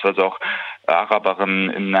haben beispielsweise auch Araberinnen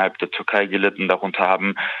innerhalb der Türkei gelitten. Darunter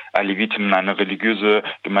haben Aleviten, eine religiöse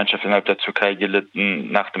Gemeinschaft innerhalb der Türkei,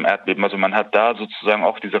 gelitten nach dem Erdbeben. Also man hat da sozusagen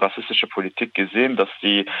auch diese rassistische Politik gesehen, dass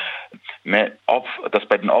dass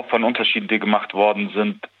bei den Opfern Unterschiede gemacht worden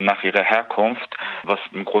sind nach ihrer Herkunft, was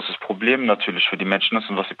ein großes Problem natürlich für die Menschen ist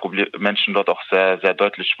und was die Menschen dort auch sehr, sehr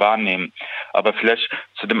deutlich wahrnehmen. Aber vielleicht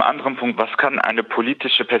zu dem anderen Punkt, was kann eine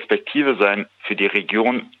politische Perspektive sein für die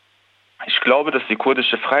Region? Ich glaube, dass die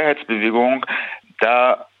kurdische Freiheitsbewegung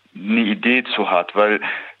da eine Idee zu hat, weil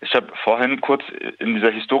ich habe vorhin kurz in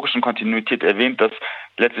dieser historischen Kontinuität erwähnt, dass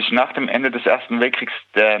letztlich nach dem Ende des Ersten Weltkriegs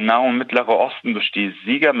der Nahe und Mittlere Osten durch die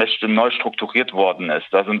Siegermächte neu strukturiert worden ist.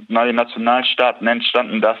 Da sind neue Nationalstaaten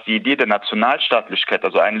entstanden, da ist die Idee der Nationalstaatlichkeit,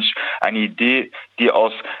 also eigentlich eine Idee, die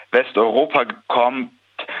aus Westeuropa kommt,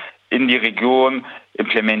 in die Region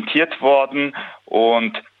implementiert worden.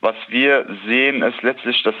 Und was wir sehen, ist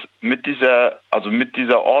letztlich, dass mit dieser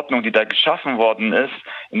Ordnung, die da geschaffen worden ist,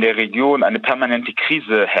 in der Region eine permanente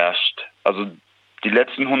Krise herrscht. Also die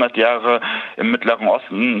letzten 100 Jahre im Mittleren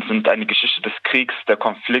Osten sind eine Geschichte des Kriegs, der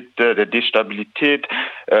Konflikte, der Destabilität.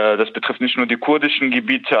 Das betrifft nicht nur die kurdischen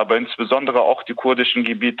Gebiete, aber insbesondere auch die kurdischen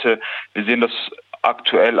Gebiete. Wir sehen das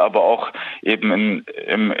aktuell aber auch eben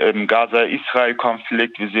im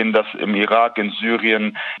Gaza-Israel-Konflikt. Wir sehen das im Irak, in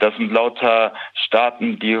Syrien. Das sind lauter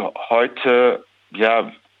Staaten, die heute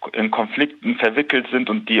in Konflikten verwickelt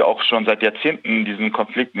sind und die auch schon seit Jahrzehnten in diesen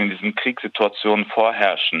Konflikten, in diesen Kriegssituationen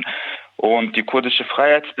vorherrschen. Und die kurdische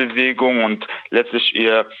Freiheitsbewegung und letztlich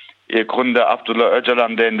ihr Gründer Abdullah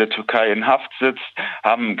Öcalan, der in der Türkei in Haft sitzt,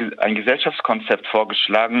 haben ein Gesellschaftskonzept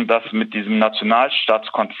vorgeschlagen, das mit diesem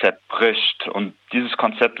Nationalstaatskonzept bricht. Und dieses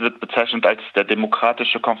Konzept wird bezeichnet als der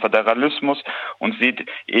demokratische Konföderalismus und sieht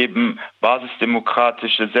eben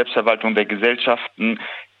basisdemokratische Selbstverwaltung der Gesellschaften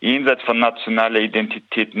jenseits von nationaler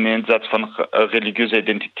Identität, jenseits von religiöser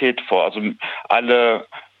Identität vor. Also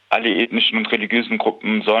alle ethnischen und religiösen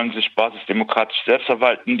Gruppen sollen sich basisdemokratisch selbst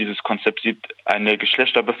verwalten. Dieses Konzept sieht eine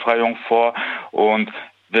Geschlechterbefreiung vor und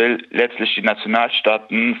will letztlich die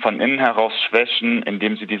Nationalstaaten von innen heraus schwächen,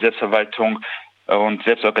 indem sie die Selbstverwaltung und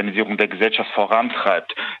Selbstorganisierung der Gesellschaft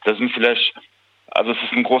vorantreibt. Es ist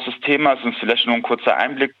ein großes Thema, es ist vielleicht nur ein kurzer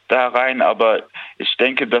Einblick da rein, aber ich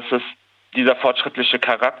denke, dass es dieser fortschrittliche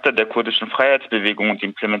Charakter der kurdischen Freiheitsbewegung und die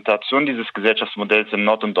Implementation dieses Gesellschaftsmodells in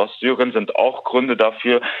Nord- und Ostsyrien sind auch Gründe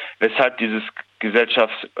dafür, weshalb dieses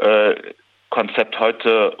Gesellschaftskonzept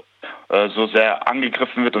heute so sehr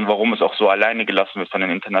angegriffen wird und warum es auch so alleine gelassen wird von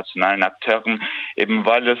den internationalen Akteuren, eben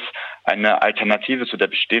weil es eine Alternative zu der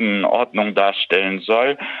bestehenden Ordnung darstellen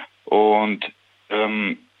soll. Und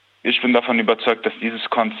ich bin davon überzeugt, dass dieses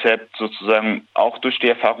Konzept sozusagen auch durch die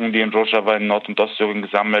Erfahrungen, die in Rojava in Nord- und Ostsyrien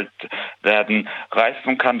gesammelt werden,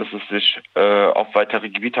 reifen kann, dass es sich auf weitere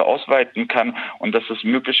Gebiete ausweiten kann und dass es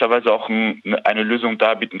möglicherweise auch eine Lösung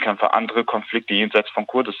darbieten kann für andere Konflikte jenseits von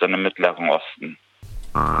Kurdistan im Mittleren Osten.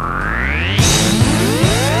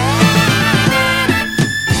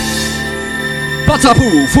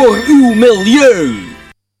 Потапу voor uw milieu.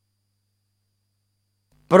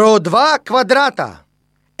 Про 2 квадрата.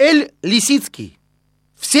 Эль Лисицкий.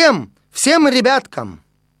 Всем ребяткам.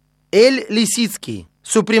 Эль Лисицкий.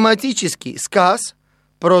 Супрематический сказ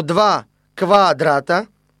про 2 квадрата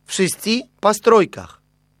в 6 постройках.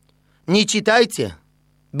 Не читайте.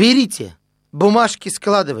 Берите. Бумажки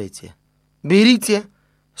складывайте. Берите.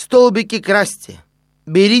 Столбики красьте.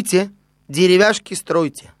 Берите. Деревяшки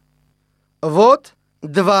стройте. Вот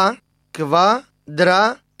 2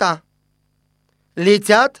 квадрата.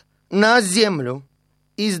 Летят на землю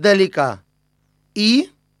издалека. И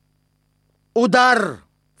удар.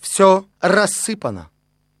 Все рассыпано.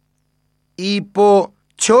 И по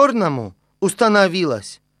черному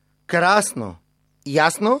установилось. Красно.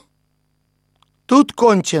 Ясно? Тут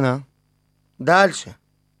кончено. Дальше.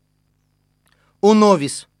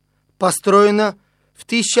 Уновис. Построено в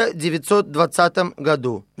 1920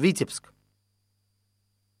 году. Витебск.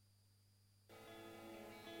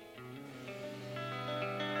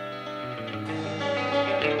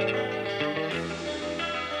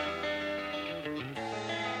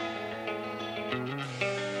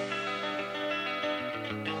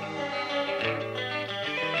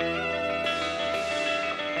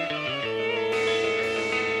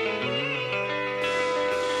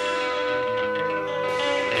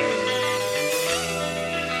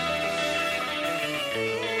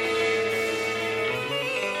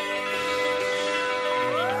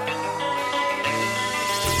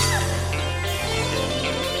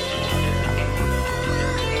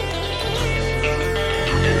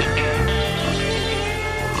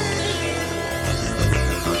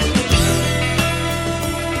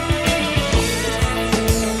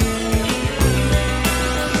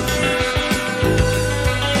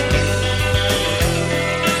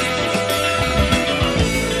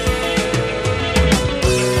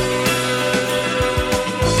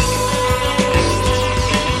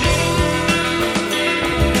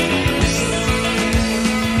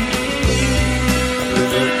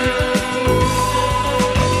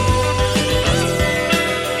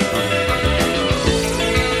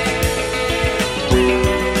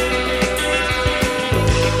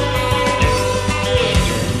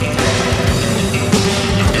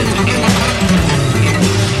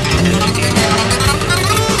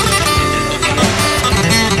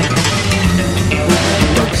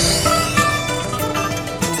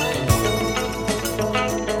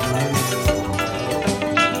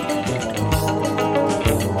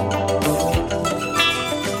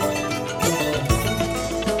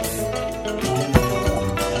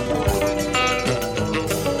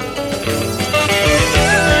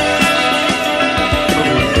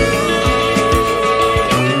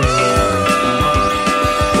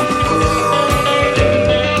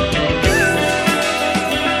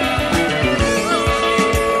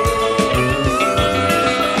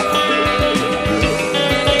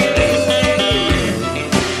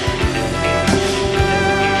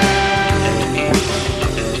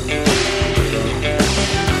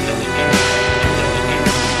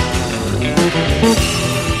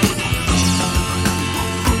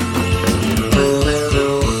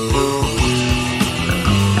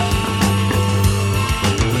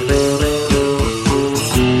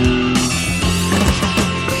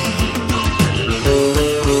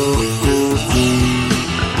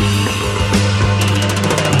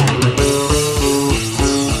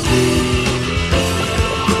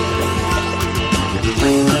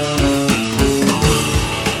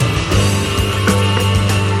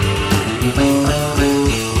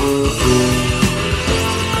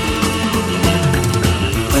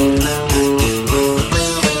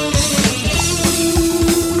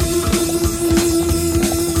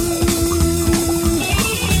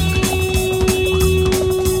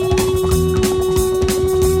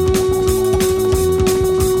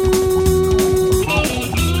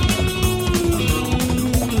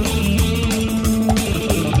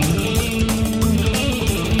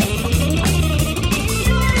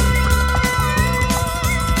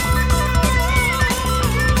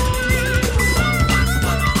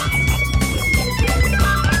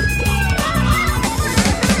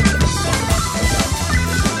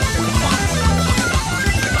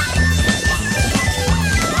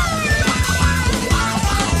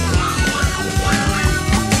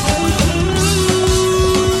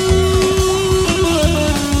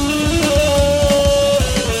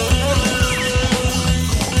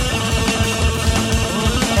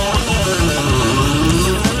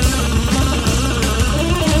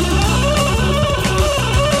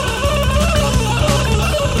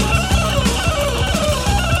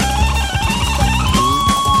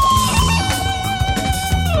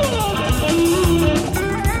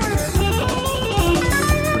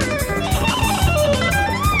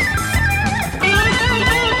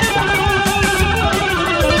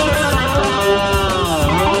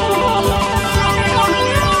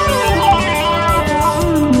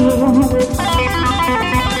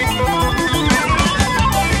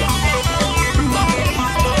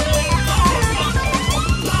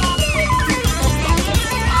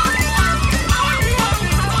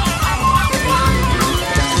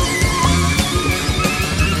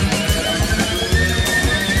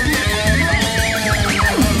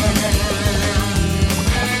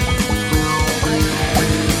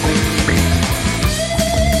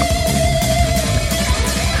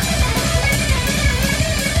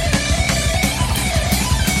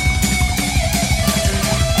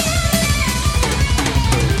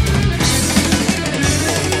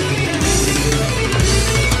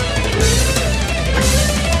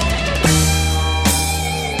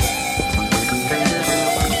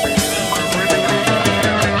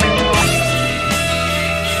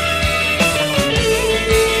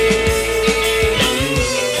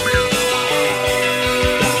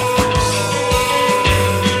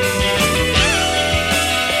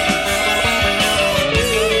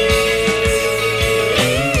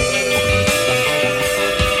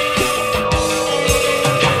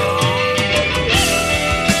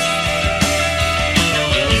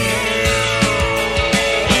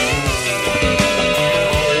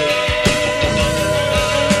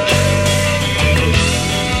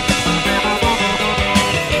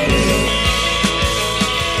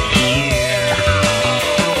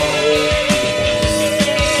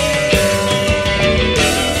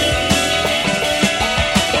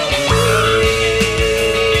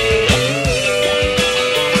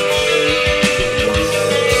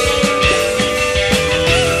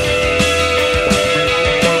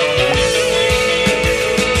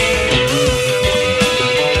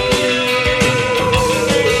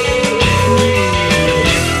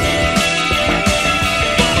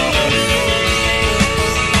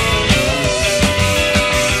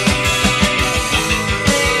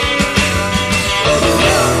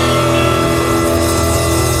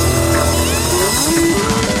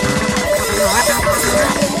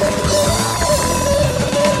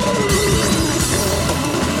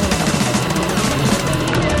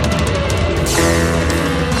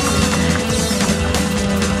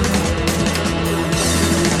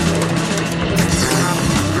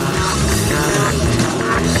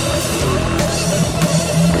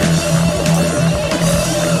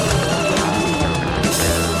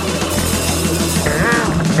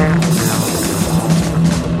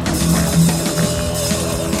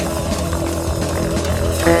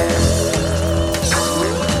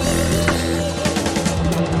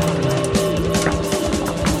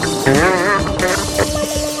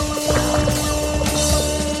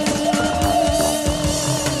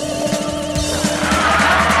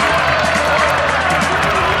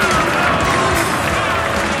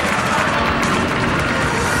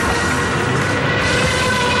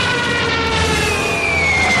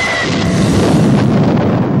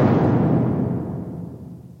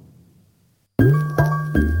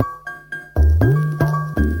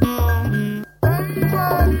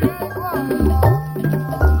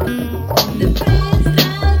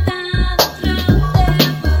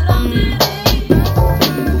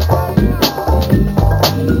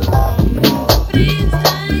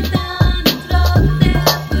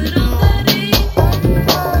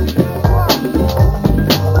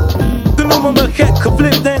 me gek,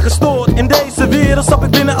 geflipt en gestoord. In deze wereld stap ik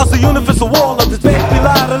binnen als de universal wall. Dat is twee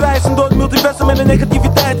pilaren reizen door het multiversum. En de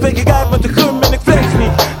negativiteit week ik uit met de gum en ik vrees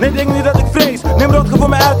niet. Nee, denk niet dat ik vrees. Neem rotge voor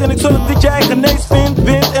mij uit en ik zorg dat jij genees vindt,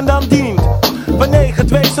 wint en dan dient. Van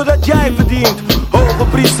 9-2 zodat jij verdient. Hoge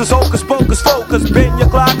priesters, hocus pocus focus. Ben je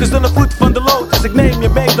klaar, kus dan de voet van de lotus. Ik neem je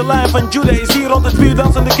mee, de lijn van Judah is hier. Rond het vuur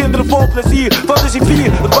dansen de kinderen vol plezier. Fantasie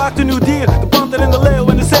 4, het waakt een nieuw dier. De panter en de leeuw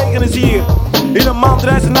en de zegen is hier. In een mand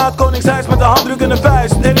reizen naar het koningshuis met een handdruk en een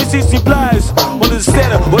vuist. Er is iets niet pluis. Onder de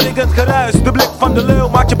sterren hoor ik het geruis. De blik van de leeuw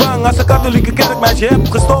maakt je bang als een katholieke kerkmeisje. Je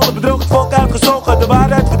hebt gestolen, bedroog het volk uitgezogen. De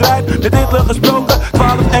waarheid verdwijnt, met Hitler gesproken.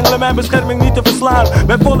 12 engelen mijn bescherming niet te verslaan.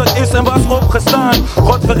 Mijn volk is en was opgestaan.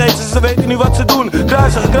 God vergeet ze weten nu wat ze doen.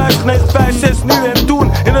 Kruisig, 9, 5, 6, nu en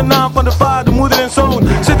toen. In de naam van de vader, moeder en zoon.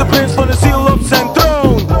 Zit de prins van de ziel